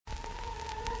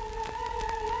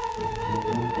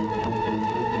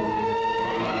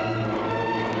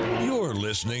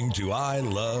listening to I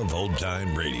Love Old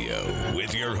Time Radio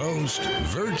with your host,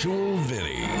 Virtual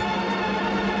Vinny.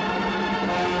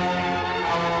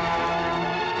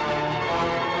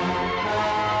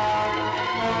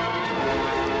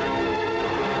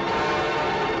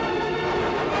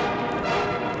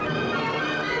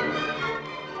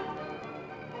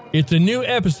 It's a new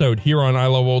episode here on I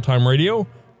Love Old Time Radio.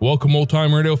 Welcome, Old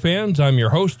Time Radio fans. I'm your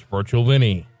host, Virtual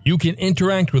Vinny. You can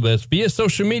interact with us via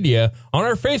social media on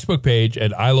our Facebook page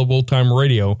at I Love Old Time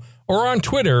Radio or on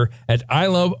Twitter at I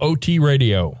Love OT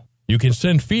Radio. You can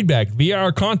send feedback via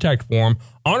our contact form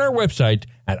on our website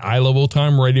at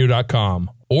iloveoldtimeradio.com,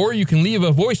 or you can leave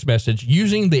a voice message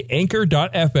using the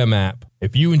Anchor.fm app.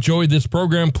 If you enjoyed this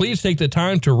program, please take the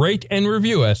time to rate and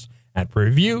review us at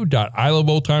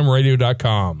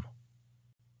review.iloveoldtimeradio.com.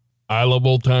 I Love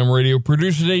Old Time Radio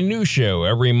produces a new show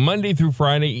every Monday through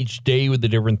Friday, each day with a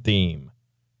different theme.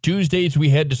 Tuesdays, we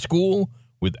head to school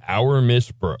with Our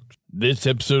Miss Brooks. This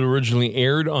episode originally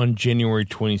aired on January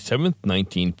 27th,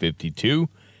 1952,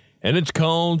 and it's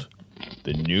called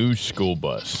The New School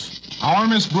Bus. Our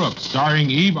Miss Brooks, starring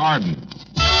Eve Arden.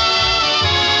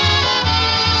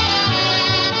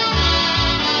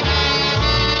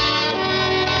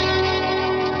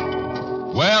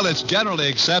 Well, it's generally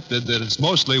accepted that it's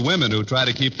mostly women who try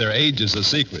to keep their ages a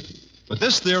secret. But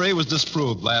this theory was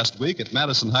disproved last week at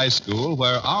Madison High School,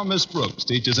 where our Miss Brooks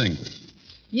teaches English.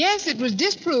 Yes, it was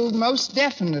disproved most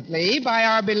definitely by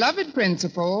our beloved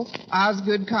principal,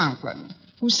 Osgood Conklin,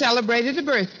 who celebrated a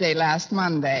birthday last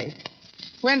Monday.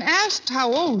 When asked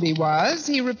how old he was,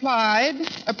 he replied,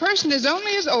 "A person is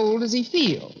only as old as he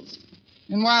feels."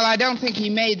 And while I don't think he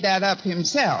made that up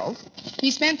himself,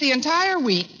 he spent the entire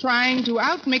week trying to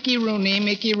out-Mickey Rooney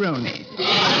Mickey Rooney.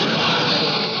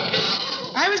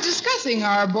 I was discussing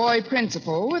our boy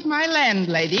principal with my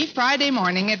landlady Friday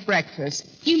morning at breakfast.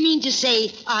 You mean to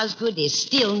say Osgood is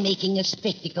still making a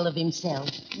spectacle of himself?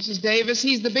 Mrs. Davis,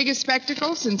 he's the biggest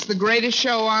spectacle since the greatest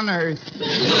show on earth.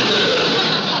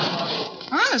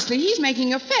 Honestly, he's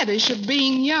making a fetish of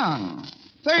being young.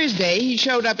 Thursday, he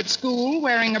showed up at school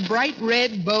wearing a bright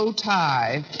red bow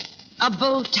tie. A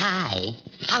bow tie?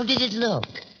 How did it look?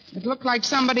 It looked like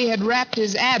somebody had wrapped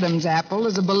his Adam's apple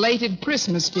as a belated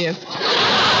Christmas gift.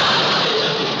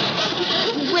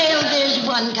 Well, there's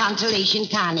one consolation,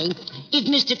 Connie. If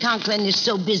Mr. Conklin is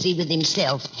so busy with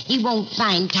himself, he won't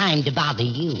find time to bother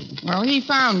you. Well, he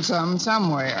found some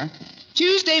somewhere.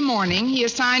 Tuesday morning, he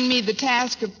assigned me the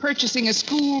task of purchasing a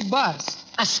school bus.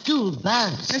 A school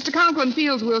bus? Mr. Conklin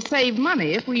feels we'll save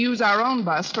money if we use our own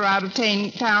bus for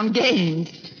out-of-town games.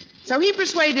 So he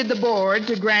persuaded the board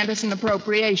to grant us an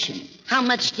appropriation. How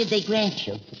much did they grant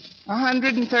you?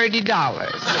 $130.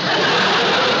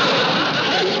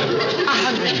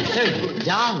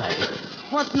 $130?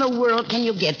 What in the world can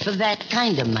you get for that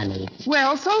kind of money?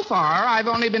 Well, so far, I've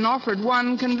only been offered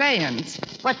one conveyance.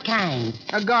 What kind?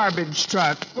 A garbage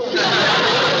truck.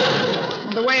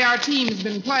 The way our team's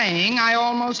been playing, I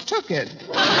almost took it.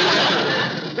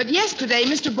 But yesterday,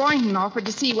 Mr. Boynton offered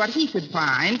to see what he could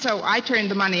find, so I turned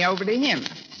the money over to him.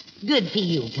 Good for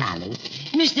you, Connie.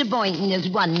 Mr. Boynton is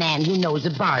one man who knows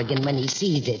a bargain when he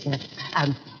sees it.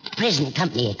 Present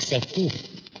company accepted.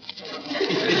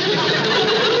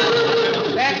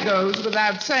 That goes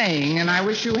without saying, and I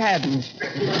wish you hadn't.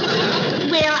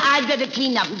 Well, I'd better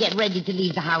clean up and get ready to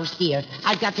leave the house, dear.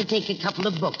 I've got to take a couple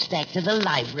of books back to the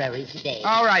library today.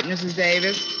 All right, Mrs.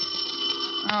 Davis.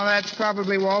 Oh, that's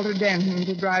probably Walter Denton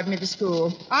to drive me to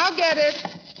school. I'll get it.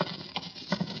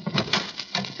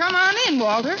 Come on in,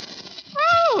 Walter.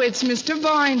 Oh, it's Mr.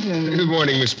 Boynton. Good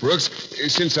morning, Miss Brooks.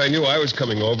 Since I knew I was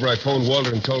coming over, I phoned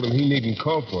Walter and told him he needn't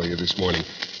call for you this morning.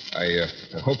 I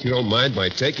hope you don't mind my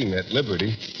taking that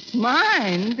liberty.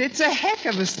 Mind? It's a heck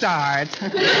of a start.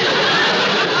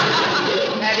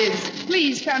 That is,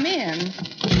 please come in.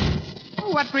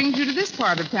 Oh, what brings you to this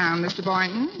part of town, Mr.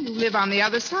 Boynton? You live on the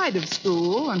other side of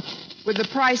school, and with the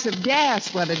price of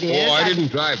gas what it is... Oh, I didn't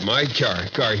drive my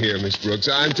car here, Miss Brooks.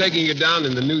 I'm taking you down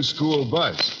in the new school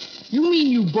bus. You mean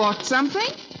you bought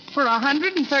something for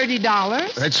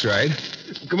 $130? That's right.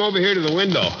 Come over here to the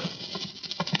window.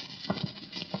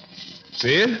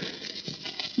 See it?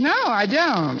 No, I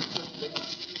don't.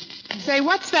 Say,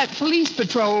 what's that police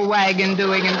patrol wagon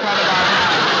doing in front of our house?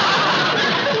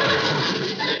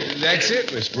 That's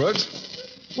it, Miss Brooks.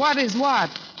 What is what?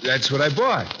 That's what I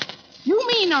bought. You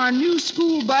mean our new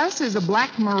school bus is a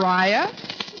Black Mariah?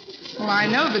 Well, I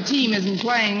know the team isn't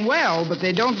playing well, but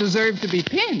they don't deserve to be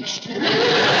pinched.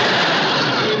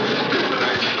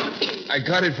 I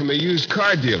got it from a used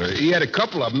car dealer. He had a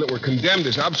couple of them that were condemned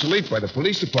as obsolete by the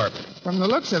police department. From the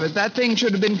looks of it, that thing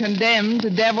should have been condemned to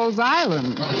Devil's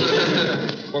Island.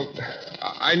 Well,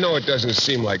 I know it doesn't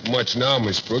seem like much now,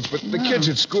 Miss Brooks, but the kids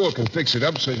at school can fix it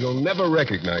up so you'll never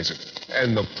recognize it.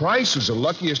 And the price was the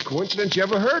luckiest coincidence you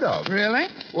ever heard of. Really?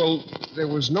 Well, there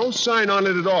was no sign on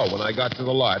it at all when I got to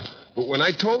the lot. But when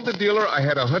I told the dealer I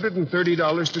had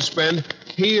 $130 to spend,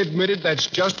 he admitted that's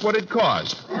just what it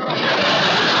cost.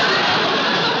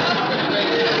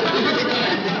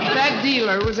 If that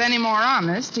dealer was any more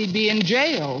honest, he'd be in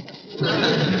jail.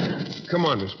 Come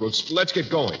on, Miss Brooks. Let's get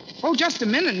going. Oh, just a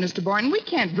minute, Mr. Boynton. We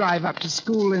can't drive up to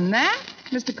school in that.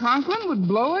 Mr. Conklin would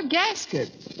blow a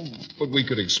gasket. But we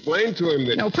could explain to him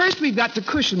that... No, first we've got to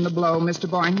cushion the blow, Mr.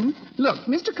 Boynton. Look,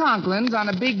 Mr. Conklin's on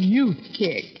a big youth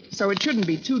kick, so it shouldn't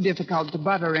be too difficult to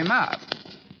butter him up.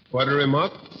 Butter him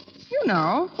up? You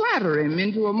know, flatter him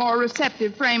into a more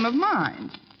receptive frame of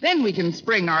mind. Then we can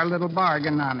spring our little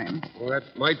bargain on him. Well,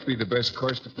 that might be the best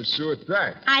course to pursue at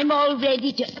that. I'm all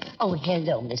ready to... Oh,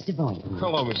 hello, Mr. Boynton.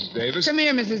 Hello, Mrs. Davis. Come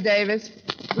here, Mrs. Davis.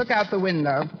 Look out the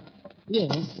window.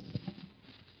 Yes.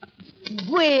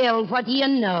 Well, what do you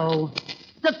know?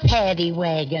 The paddy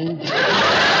wagon.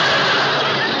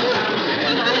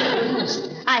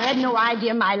 I had no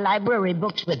idea my library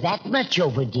books were that much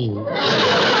overdue.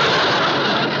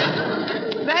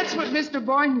 That's what Mr.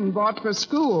 Boynton bought for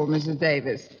school, Mrs.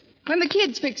 Davis. When the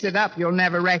kids fix it up, you'll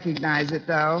never recognize it,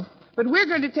 though. But we're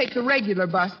going to take the regular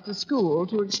bus to school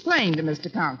to explain to Mr.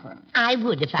 Conklin. I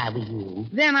would if I were you.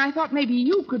 Then I thought maybe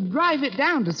you could drive it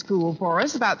down to school for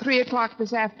us about 3 o'clock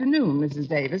this afternoon, Mrs.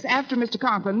 Davis, after Mr.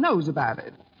 Conklin knows about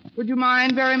it. Would you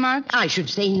mind very much? I should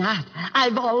say not.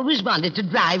 I've always wanted to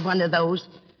drive one of those.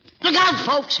 Look out,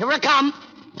 folks. Here I come.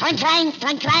 Clang, clang,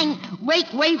 clang, clang.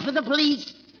 Wait for the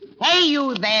police. Hey,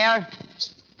 you there.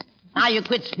 Now you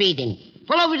quit speeding.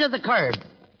 Pull over to the curb.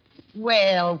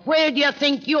 Well, where do you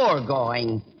think you're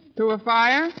going? To a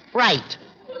fire? Right.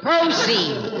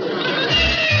 Proceed.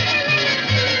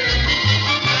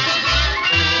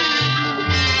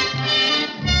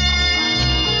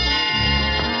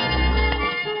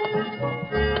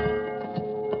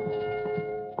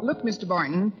 Look, Mr.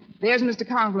 Boynton, there's Mr.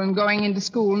 Conklin going into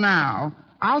school now.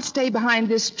 I'll stay behind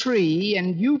this tree,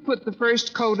 and you put the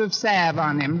first coat of salve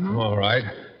on him. All right.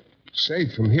 Say,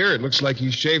 from here, it looks like he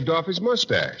shaved off his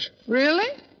mustache. Really?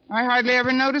 I hardly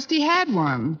ever noticed he had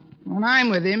one. When I'm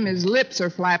with him, his lips are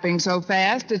flapping so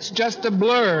fast, it's just a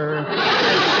blur.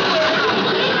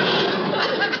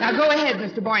 Now, go ahead,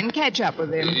 Mr. Boynton. Catch up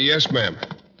with him. Yes, ma'am.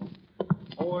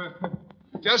 Oh,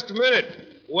 just a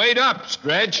minute. Wait up,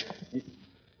 Stretch.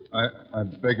 I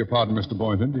beg your pardon, Mr.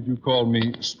 Boynton. Did you call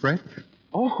me Stretch?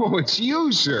 Oh, it's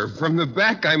you, sir. From the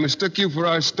back, I mistook you for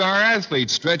our star athlete,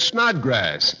 Stretch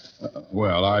Snodgrass.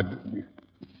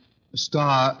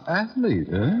 Star athlete,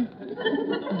 eh?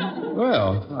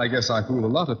 Well, I guess I fool a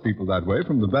lot of people that way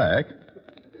from the back.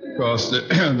 Of course,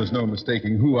 there's no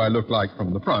mistaking who I look like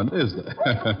from the front, is there?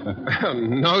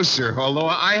 No, sir, although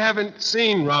I haven't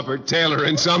seen Robert Taylor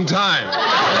in some time.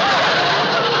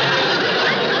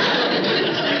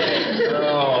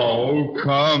 Oh,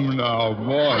 come now,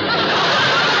 boy.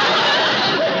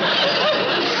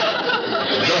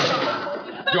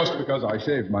 Just because I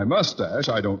shaved my mustache,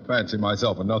 I don't fancy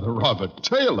myself another Robert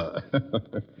Taylor.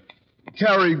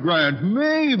 Cary Grant,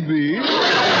 maybe.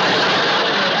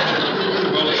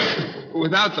 Well,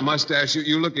 without the mustache,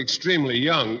 you look extremely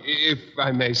young, if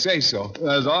I may say so.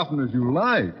 As often as you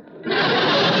like.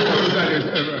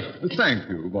 Thank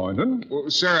you, Boynton. Well,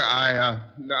 sir,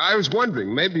 I was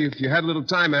wondering, maybe if you had a little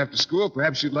time after school,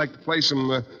 perhaps you'd like to play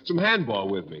some handball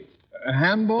with me.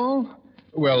 Handball?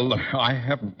 Well, I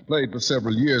haven't played for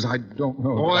several years. I don't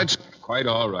know. Oh, that's quite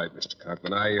all right, Mr.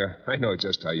 Conklin. I know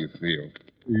just how you feel.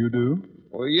 You do?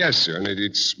 Well, yes, sir, and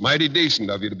it's mighty decent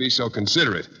of you to be so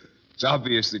considerate. It's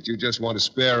obvious that you just want to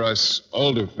spare us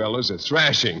older fellows a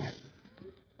thrashing.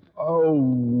 Oh,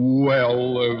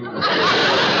 well,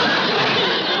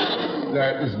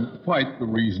 that isn't quite the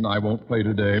reason I won't play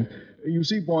today. You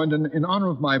see, Boynton, in honor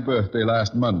of my birthday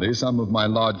last Monday, some of my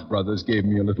lodge brothers gave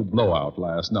me a little blowout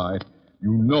last night.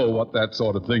 You know what that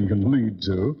sort of thing can lead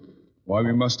to. Why,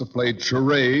 we must have played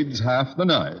charades half the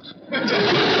night.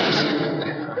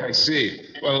 I see.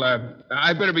 Well,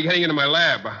 I better be getting into my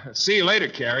lab. See you later,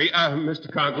 Carrie.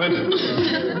 Mr. Conklin.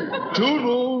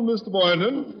 Toodle, Mr.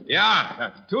 Boynton. Yeah,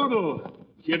 toodle,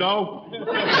 kiddo.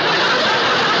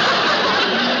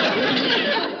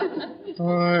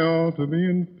 I ought to be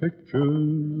in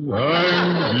pictures.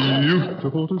 I'm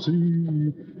beautiful to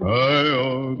see. I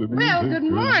ought to be Well, in good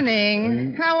pictures.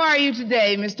 morning. How are you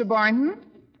today, Mr. Boynton?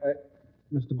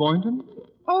 Mr. Boynton?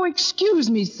 Oh, excuse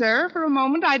me, sir. For a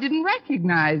moment, I didn't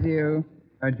recognize you.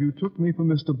 And you took me for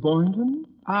Mr. Boynton?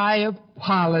 I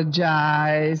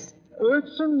apologize.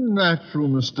 It's a natural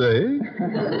mistake.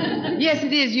 Yes,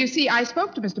 it is. You see, I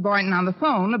spoke to Mr. Boynton on the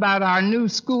phone about our new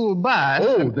school bus.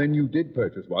 Oh, then you did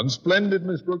purchase one. Splendid,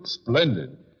 Miss Brooks,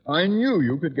 splendid. I knew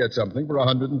you could get something for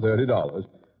 $130.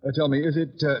 Tell me, is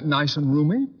it nice and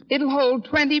roomy? It'll hold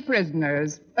 20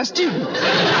 prisoners. A student.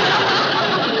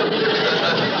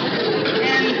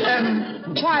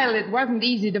 And while it wasn't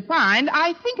easy to find,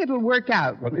 I think it'll work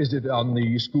out. Well, is it on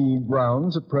the school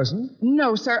grounds at present?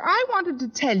 No, sir. I wanted to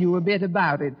tell you a bit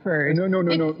about it first. No.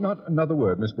 Not another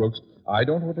word, Miss Brooks. I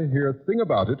don't want to hear a thing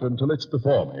about it until it's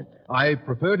before me. I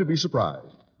prefer to be surprised.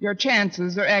 Your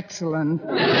chances are excellent.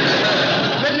 But,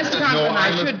 Mr. Conklin,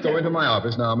 I must go into my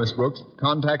office now, Miss Brooks.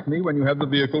 Contact me when you have the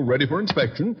vehicle ready for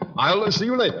inspection. I'll see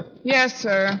you later. Yes,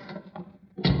 sir.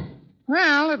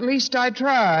 Well, at least I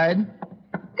tried.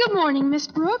 Good morning, Miss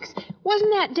Brooks.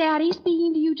 Wasn't that Daddy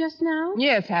speaking to you just now?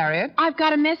 Yes, Harriet. I've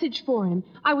got a message for him.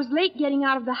 I was late getting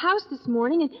out of the house this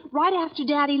morning, and right after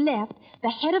Daddy left, the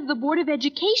head of the Board of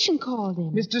Education called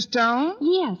him. Mr. Stone?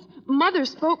 Yes. Mother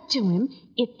spoke to him.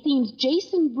 It seems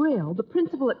Jason Brill, the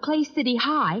principal at Clay City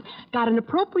High, got an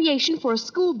appropriation for a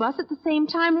school bus at the same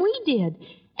time we did.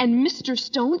 And Mr.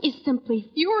 Stone is simply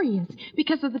furious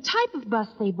because of the type of bus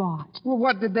they bought. Well,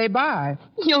 what did they buy?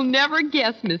 You'll never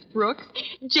guess, Miss Brooks.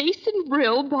 Jason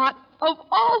Brill bought, of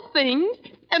all things,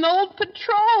 an old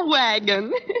patrol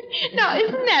wagon. Now,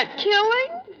 isn't that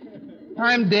killing?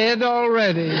 I'm dead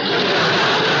already.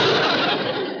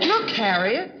 Look,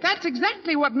 Harriet, that's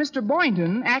exactly what Mr.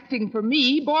 Boynton, acting for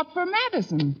me, bought for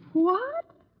Madison. What?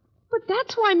 But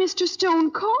that's why Mr.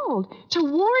 Stone called, to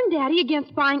warn Daddy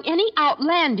against buying any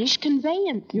outlandish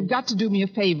conveyance. You've got to do me a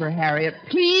favor, Harriet.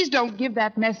 Please don't give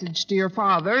that message to your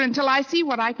father until I see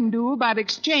what I can do about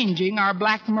exchanging our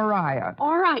Black Mariah.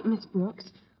 All right, Miss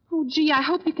Brooks. Oh, gee, I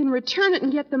hope you can return it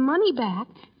and get the money back.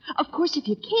 Of course, if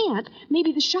you can't,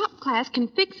 maybe the shop class can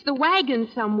fix the wagon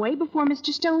some way before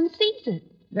Mr. Stone sees it.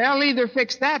 They'll either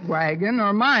fix that wagon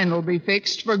or mine will be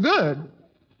fixed for good.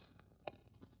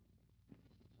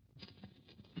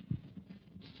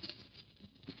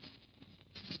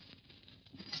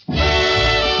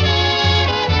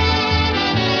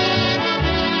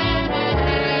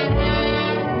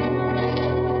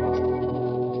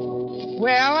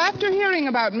 Well, after hearing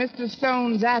about Mr.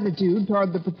 Stone's attitude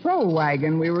toward the patrol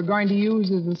wagon we were going to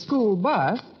use as a school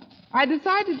bus, I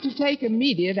decided to take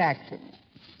immediate action.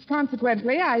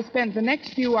 Consequently, I spent the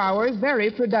next few hours very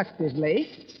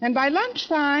productively, and by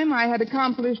lunchtime I had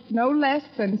accomplished no less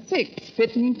than 6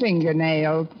 bitten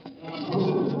fingernails.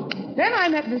 Then I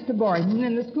met Mr. Boynton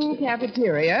in the school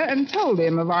cafeteria and told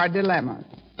him of our dilemma.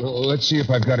 Well, let's see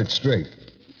if I've got it straight.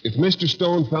 If Mr.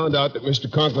 Stone found out that Mr.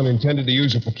 Conklin intended to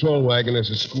use a patrol wagon as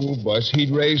a school bus,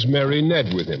 he'd raise Mary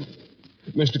Ned with him.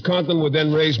 Mr. Conklin would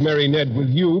then raise Mary Ned with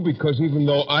you because even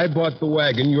though I bought the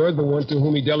wagon, you're the one to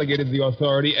whom he delegated the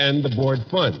authority and the board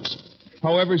funds.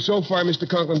 However, so far, Mr.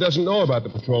 Conklin doesn't know about the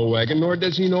patrol wagon, nor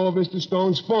does he know of Mr.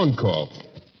 Stone's phone call.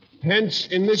 Hence,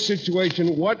 in this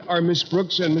situation, what are Miss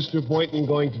Brooks and Mr. Boynton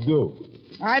going to do?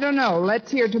 I don't know. Let's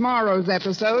hear tomorrow's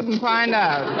episode and find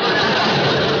out.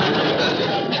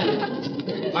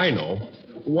 I know.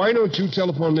 Why don't you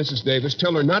telephone Mrs. Davis,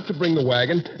 tell her not to bring the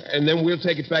wagon, and then we'll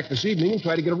take it back this evening and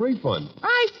try to get a refund.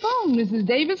 I phoned Mrs.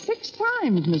 Davis 6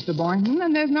 times, Mr. Boynton,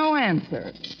 and there's no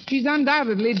answer. She's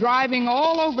undoubtedly driving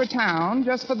all over town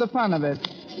just for the fun of it.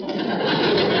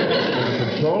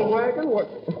 A patrol wagon?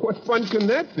 What fun can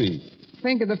that be?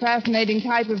 Think of the fascinating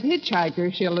type of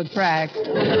hitchhiker she'll attract.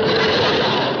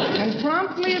 And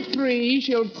promptly at 3,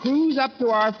 she'll cruise up to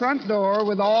our front door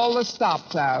with all the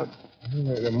stops out.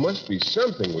 There must be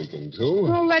something we can do.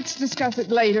 Well, let's discuss it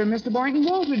later, Mr. Boynton.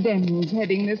 Walter Denton's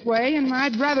heading this way, and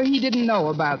I'd rather he didn't know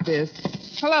about this.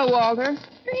 Hello, Walter.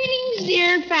 Greetings,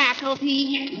 dear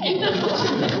faculty.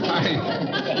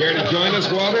 Hi. Care to join us,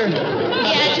 Walter?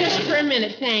 Yeah, just for a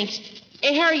minute, thanks.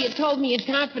 Harriet told me in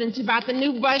confidence about the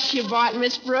new bus you bought,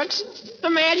 Miss Brooks.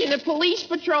 Imagine a police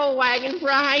patrol wagon for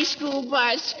a high school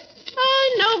bus.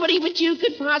 Oh, nobody but you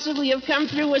could possibly have come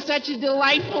through with such a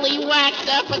delightfully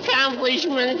waxed-up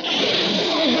accomplishment.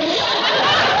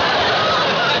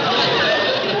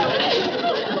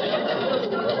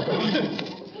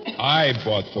 I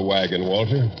bought the wagon,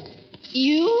 Walter.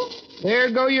 You?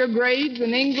 There go your grades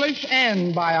in English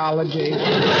and biology.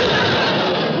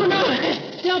 Oh, no,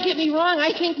 don't get me wrong.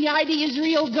 I think the idea is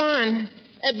real gone.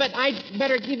 But I'd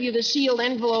better give you the sealed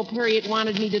envelope Harriet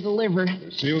wanted me to deliver.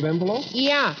 Sealed envelope?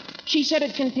 Yeah. She said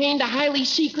it contained a highly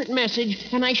secret message,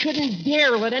 and I shouldn't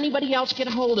dare let anybody else get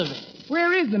a hold of it.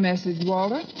 Where is the message,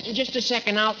 Walter? In just a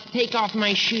second, I'll take off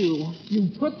my shoe. You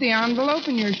put the envelope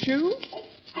in your shoe?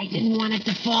 I didn't want it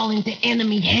to fall into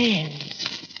enemy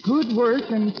hands. Good work,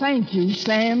 and thank you,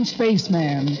 Sam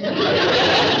Spaceman.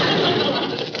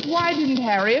 Why didn't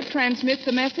Harriet transmit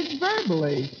the message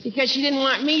verbally? Because she didn't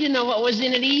want me to know what was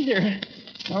in it either.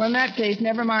 Well, in that case,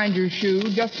 never mind your shoe.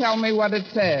 Just tell me what it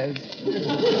says.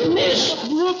 Miss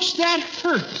Brooks, that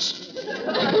hurts.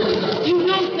 You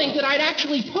don't think that I'd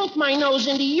actually poke my nose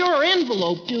into your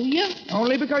envelope, do you?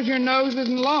 Only because your nose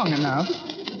isn't long enough.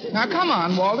 Now, come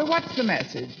on, Walter. What's the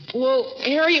message? Well,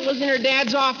 Harriet was in her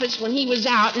dad's office when he was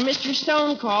out, and Mr.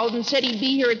 Stone called and said he'd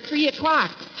be here at 3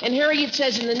 o'clock. And Harriet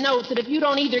says in the note that if you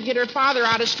don't either get her father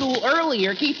out of school early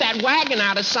or keep that wagon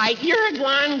out of sight, you're a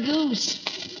gone goose.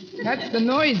 That's the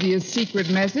noisiest secret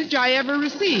message I ever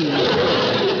received.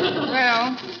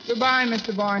 Well, goodbye,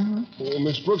 Mr. Boynton.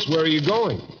 Miss Brooks, where are you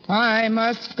going? I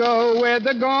must go where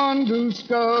the gone goose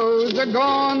goes. A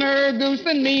goner goose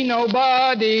than me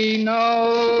nobody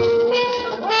knows.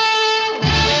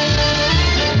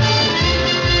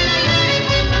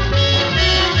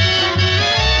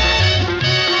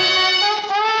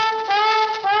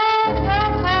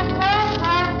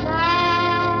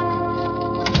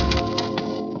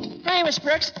 Miss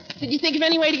Brooks, did you think of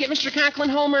any way to get Mr. Conklin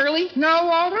home early? No,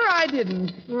 Walter, I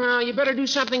didn't. Well, you better do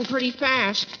something pretty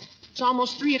fast. It's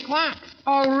almost 3 o'clock.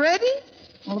 Already?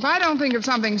 Well, if I don't think of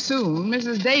something soon,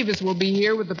 Mrs. Davis will be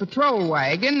here with the patrol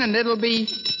wagon, and it'll be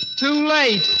too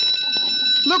late.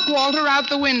 Look, Walter, out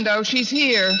the window. She's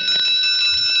here.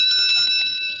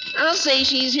 I'll say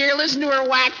she's here. Listen to her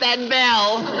whack that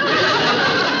bell.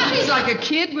 She's like a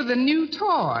kid with a new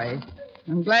toy.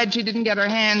 I'm glad she didn't get her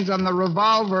hands on the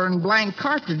revolver and blank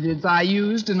cartridges I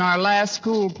used in our last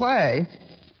school play.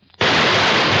 I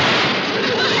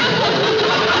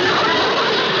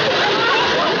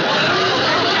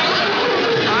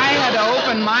had to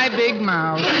open my big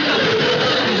mouth.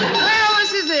 Well,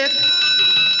 this is it.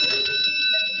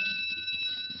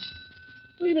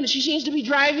 Wait a minute, she seems to be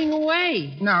driving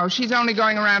away. No, she's only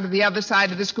going around to the other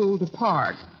side of the school to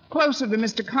park. Closer to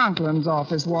Mr. Conklin's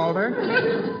office, Walter.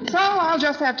 So I'll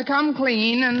just have to come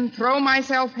clean and throw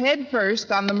myself head first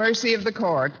on the mercy of the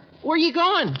court. Where are you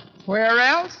going? Where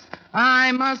else?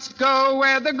 I must go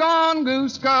where the gone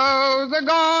goose goes. A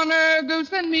goner goose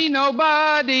than me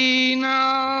nobody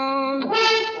knows.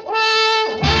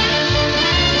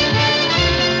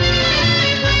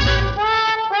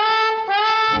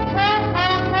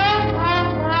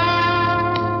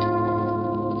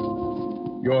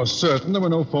 You're certain there were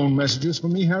no phone messages for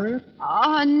me, Harriet?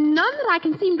 None that I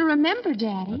can seem to remember,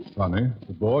 Daddy. Funny.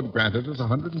 The board granted us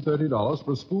 $130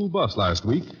 for a school bus last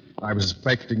week. I was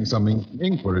expecting some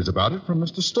inquiries about it from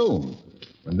Mr. Stone.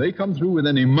 When they come through with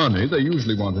any money, they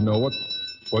usually want to know what's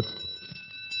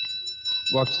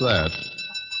that?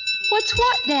 What's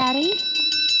what, Daddy?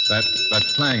 That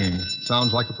clanging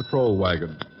sounds like a patrol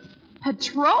wagon.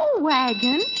 Patrol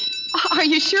wagon? Are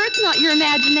you sure it's not your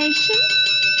imagination?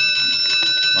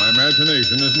 My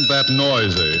imagination isn't that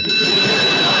noisy.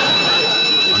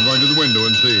 I'm going to the window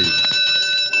and see.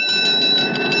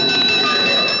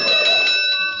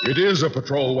 It is a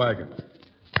patrol wagon.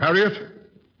 Harriet,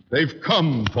 they've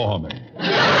come for me.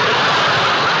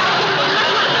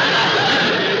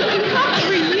 Come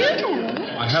for you?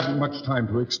 I haven't much time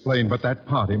to explain, but that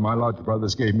party my lodge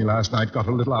brothers gave me last night got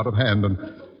a little out of hand, and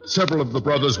several of the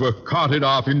brothers were carted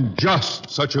off in just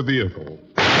such a vehicle.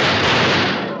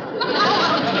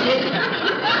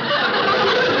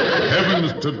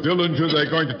 Heavens to Dillinger, they're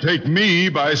going to take me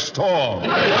by storm.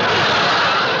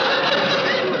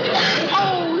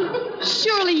 Oh,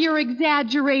 surely you're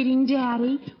exaggerating,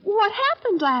 Daddy. What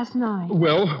happened last night?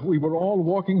 Well, we were all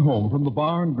walking home from the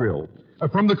bar and grill.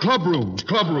 From the club rooms.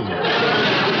 Anyway,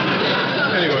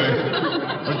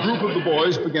 a group of the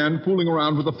boys began fooling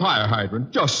around with a fire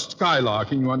hydrant. Just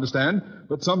skylarking, you understand.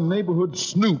 But some neighborhood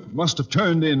snoop must have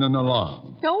turned in an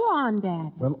alarm. Go on,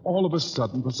 Dad. Well, all of a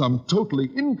sudden, for some totally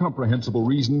incomprehensible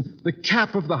reason, the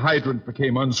cap of the hydrant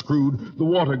became unscrewed, the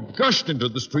water gushed into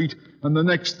the street, and the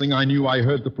next thing I knew, I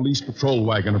heard the police patrol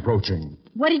wagon approaching.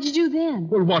 What did you do then?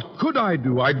 Well, what could I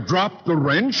do? I dropped the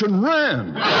wrench and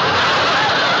ran.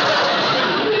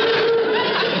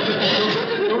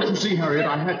 Don't you see, Harriet,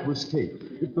 I had to escape.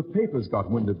 If the papers got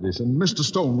wind of this and Mr.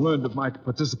 Stone learned of my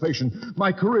participation,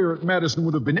 my career at Madison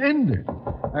would have been ended.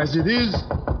 As it is,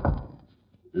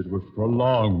 it was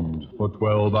prolonged for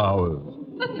 12 hours.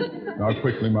 Now,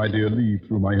 quickly, my dear, leave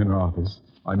through my inner office.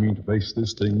 I mean to face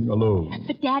this thing alone.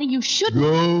 But, Daddy, you shouldn't.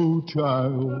 Go,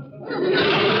 child.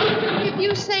 If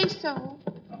you say so.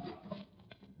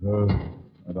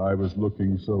 And I was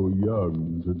looking so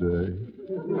young today.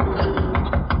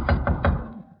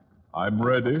 I'm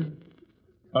ready.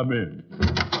 Come in.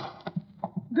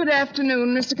 Good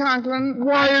afternoon, Mr. Conklin.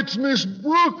 Why, it's Miss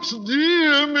Brooks,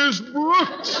 dear Miss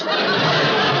Brooks. What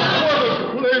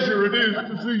a pleasure it is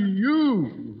to see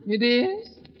you. It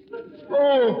is?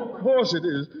 Oh, of course it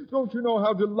is. Don't you know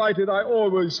how delighted I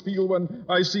always feel when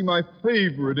I see my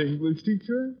favorite English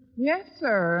teacher? Yes,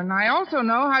 sir. And I also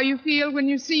know how you feel when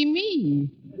you see me.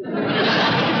 But,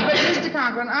 Mr.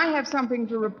 Conklin, I have something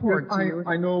to report to you.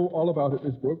 I know all about it,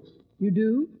 Miss Brooks. You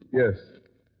do? Yes.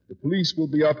 The police will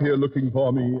be up here looking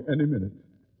for me any minute.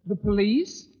 The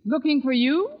police? Looking for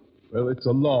you? Well, it's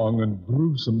a long and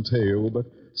gruesome tale, but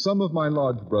some of my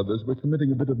lodge brothers were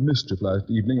committing a bit of mischief last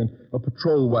evening, and a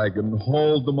patrol wagon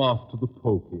hauled them off to the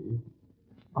pokey.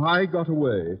 I got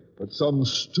away, but some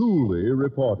stoolie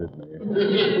reported me.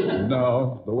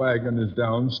 Now the wagon is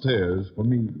downstairs for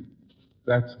me.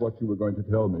 That's what you were going to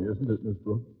tell me, isn't it, Miss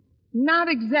Brooks? Not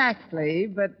exactly,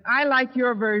 but I like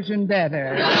your version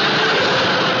better.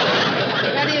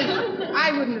 That is,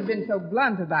 I wouldn't have been so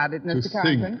blunt about it, Mr.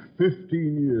 Conklin. Think,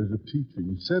 15 years of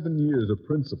teaching, 7 years of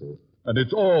principal, and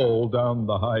it's all down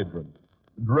the hydrant.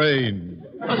 Drained.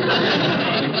 When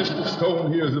Mr.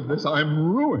 Stone hears of this,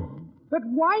 I'm ruined. But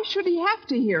why should he have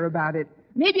to hear about it?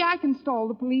 Maybe I can stall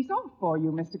the police off for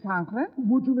you, Mr. Conklin.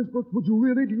 Would you, Miss Brooks? Would you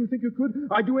really? Do you think you could?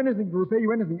 I'd do anything to repay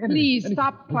you, anything. Please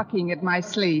stop plucking at my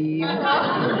sleeve.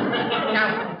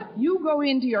 Now, you go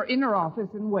into your inner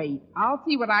office and wait. I'll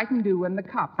see what I can do when the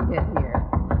cops get here.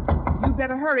 You'd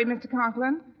better hurry, Mr.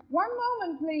 Conklin. One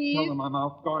moment, please. Tell them I'm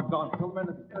out. Gone. Tell them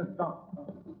it's gone.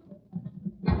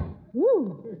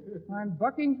 Whew. I'm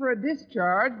bucking for a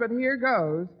discharge, but here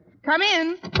goes. Come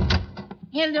in.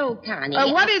 Hello, Connie.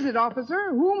 What is it, officer?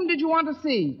 Whom did you want to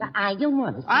see? I don't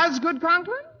want to see. Osgood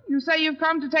Conklin? You say you've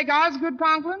come to take Osgood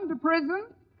Conklin to prison?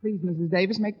 Please, Mrs.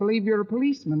 Davis, make believe you're a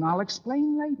policeman. I'll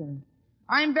explain later.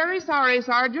 I'm very sorry,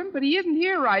 Sergeant, but he isn't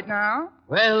here right now.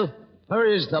 Well, where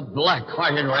is the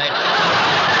black-hearted rat?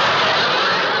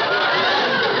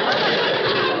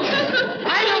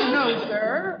 I don't know,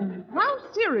 sir. How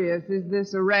serious is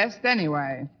this arrest,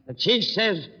 anyway? The chief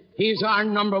says he's our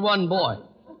number one boy.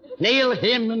 Nail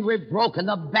him and we've broken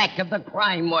the back of the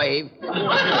crime wave. Please,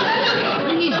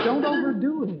 don't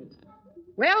overdo it.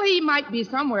 Well, he might be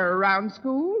somewhere around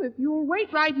school. If you'll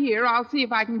wait right here, I'll see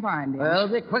if I can find him. Well,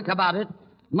 be quick about it.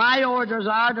 My orders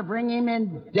are to bring him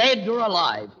in dead or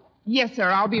alive. Yes, sir.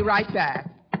 I'll be right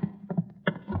back.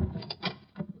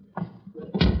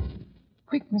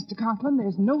 Quick, Mr. Conklin.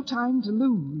 There's no time to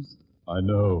lose. I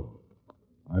know.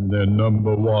 I'm their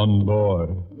number one boy.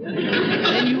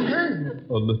 Then you heard.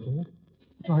 A little.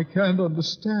 But I can't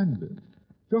understand it.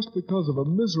 Just because of a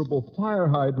miserable fire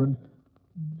hydrant,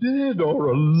 dead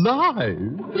or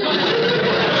alive.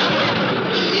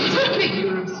 It's a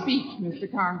figure of speech, Mr.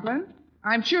 Conklin.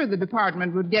 I'm sure the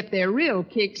department would get their real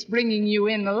kicks bringing you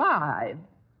in alive.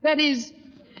 That is,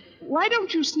 why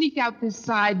don't you sneak out this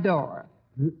side door?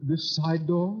 This side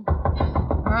door?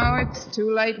 Oh, it's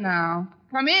too late now.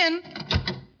 Come in.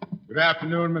 Good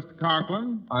afternoon, Mr.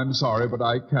 Conklin. I'm sorry, but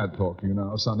I can't talk to you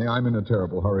now, Sonny. I'm in a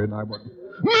terrible hurry, and I want...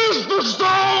 Mr.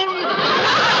 Stone!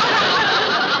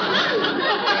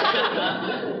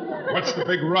 What's the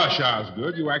big rush,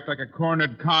 Osgood? You act like a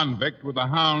cornered convict with a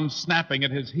hound snapping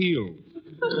at his heels.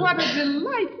 What a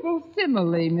delightful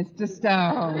simile, Mr.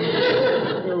 Stone.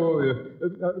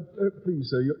 Please,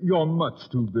 sir, you're much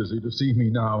too busy to see me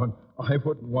now, and I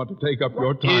wouldn't want to take up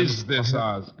your time. Is this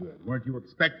Osgood? Weren't you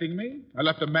expecting me? I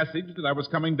left a message that I was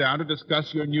coming down to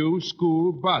discuss your new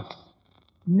school bus.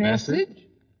 Message?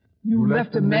 You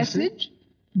left a message?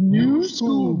 New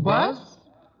school bus?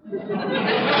 You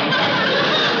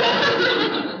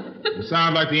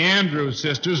sound like the Andrews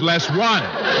sisters, less one.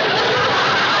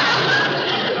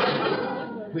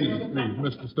 Please,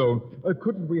 Mr. Stone,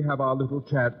 couldn't we have our little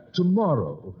chat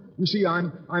tomorrow? You see,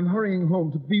 I'm hurrying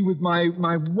home to be with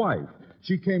my wife.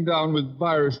 She came down with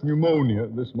virus pneumonia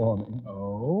this morning.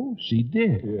 Oh, she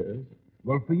did? Yes.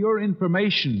 Well, for your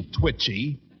information,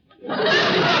 Twitchy,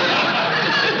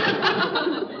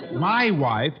 my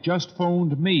wife just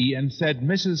phoned me and said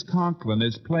Mrs. Conklin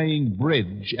is playing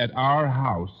bridge at our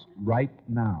house right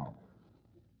now.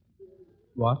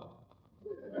 What?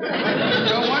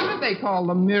 No wonder they call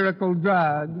them miracle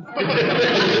drugs.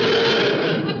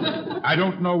 I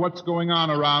don't know what's going on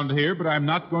around here, but I'm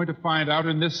not going to find out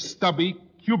in this stubby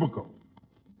cubicle.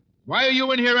 Why are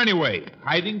you in here anyway?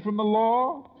 Hiding from the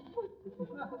law?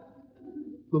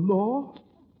 The law?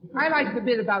 I like the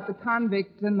bit about the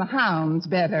convicts and the hounds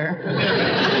better.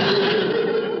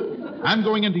 I'm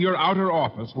going into your outer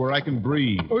office where I can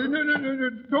breathe. Oh, no.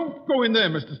 Don't go in there,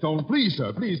 Mr. Stone. Please,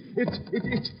 sir, please.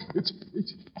 It's...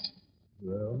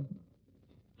 Well,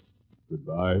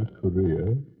 goodbye,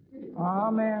 Korea.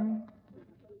 Amen.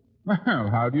 Well,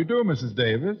 how do you do, Mrs.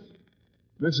 Davis?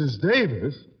 Mrs.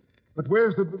 Davis? But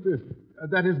where's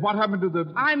that is, what happened to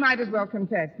the... I might as well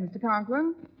confess, Mr.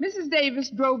 Conklin. Mrs. Davis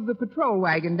drove the patrol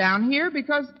wagon down here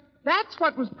because that's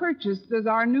what was purchased as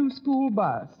our new school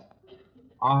bus.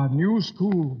 Our new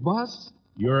school bus?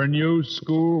 Your new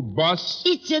school bus?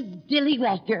 It's a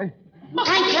dilly-whacker. Clang,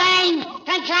 clang,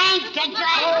 clang, clang,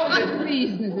 clang. Oh,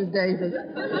 please, Mrs. Davis.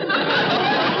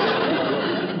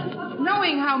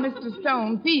 Knowing how Mr.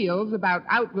 Stone feels about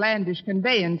outlandish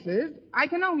conveyances, I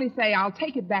can only say I'll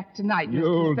take it back tonight, Mr.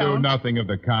 You'll Stone. do nothing of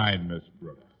the kind, Miss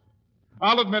Brooks.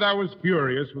 I'll admit I was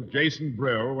furious with Jason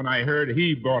Brill when I heard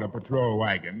he bought a patrol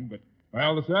wagon, but,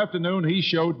 well, this afternoon he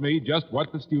showed me just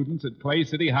what the students at Clay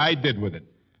City High did with it.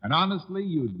 And honestly,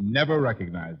 you'd never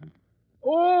recognize it.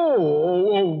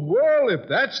 Well, if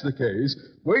that's the case,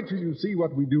 wait till you see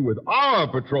what we do with our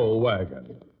patrol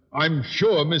wagon. I'm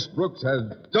sure Miss Brooks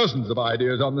has dozens of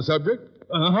ideas on the subject,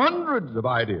 hundreds of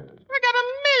ideas. I got a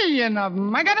million of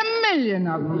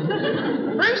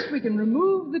them. First, we can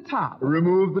remove the top.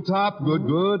 Remove the top. Good.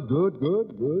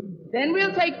 Then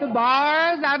we'll take the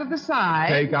bars out of the side.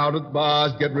 Take out the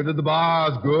bars. Get rid of the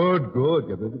bars. Good.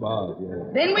 Get rid of the bars,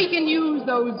 yeah. Then we can use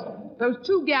those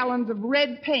 2 gallons of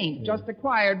red paint just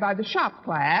acquired by the shop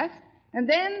class. And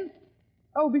then...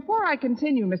 Oh, before I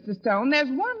continue, Mr. Stone, there's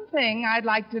one thing I'd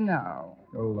like to know.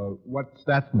 Oh, what's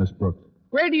that, Miss Brooks?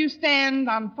 Where do you stand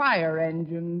on fire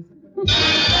engines? Eve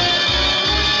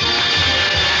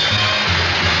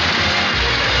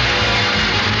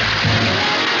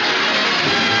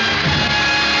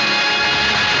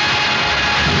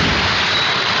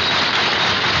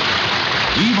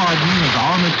Arden as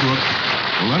our Miss Brooks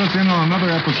will let us in on another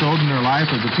episode in her life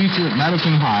as a teacher at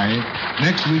Madison High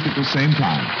next week at the same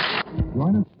time.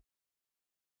 Join us.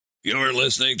 You're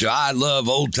listening to I Love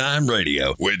Old Time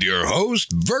Radio with your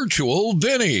host, Virtual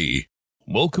Vinny.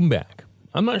 Welcome back.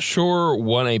 I'm not sure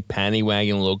what a paddy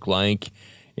wagon looked like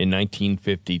in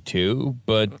 1952,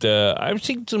 but I've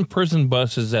seen some prison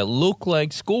buses that look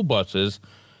like school buses,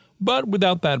 but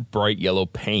without that bright yellow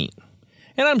paint.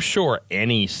 And I'm sure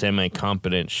any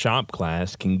semi-competent shop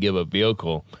class can give a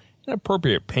vehicle an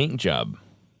appropriate paint job.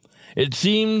 It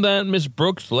seemed that Miss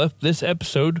Brooks left this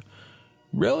episode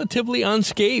relatively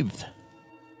unscathed.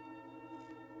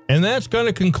 And that's going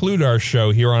to conclude our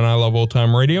show here on I Love Old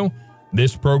Time Radio.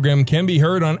 This program can be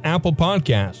heard on Apple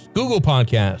Podcasts, Google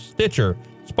Podcasts, Stitcher,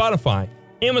 Spotify,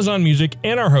 Amazon Music,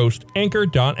 and our host,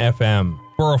 Anchor.fm.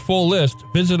 For a full list,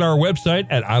 visit our website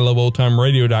at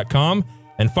iloveoldtimeradio.com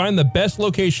and find the best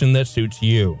location that suits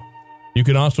you. You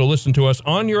can also listen to us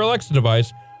on your Alexa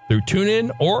device through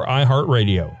TuneIn or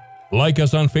iHeartRadio. Like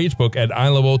us on Facebook at I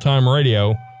Love Old Time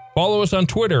Radio. Follow us on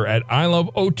Twitter at I Love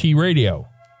OT Radio.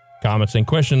 Comments and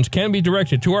questions can be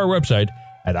directed to our website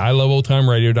at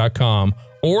iloveoldtimeradio.com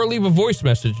or leave a voice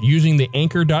message using the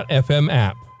Anchor.fm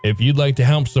app. If you'd like to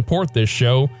help support this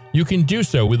show, you can do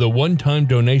so with a one-time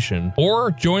donation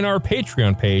or join our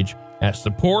Patreon page at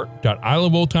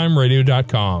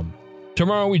support.iloveoldtimeradio.com.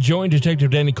 Tomorrow we join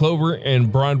Detective Danny Clover in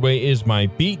Broadway Is My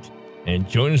Beat, and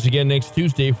join us again next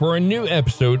Tuesday for a new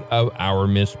episode of Our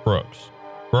Miss Brooks.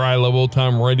 For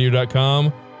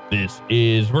iloveoldtimeradio.com, this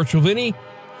is Virtual Vinny,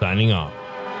 signing off.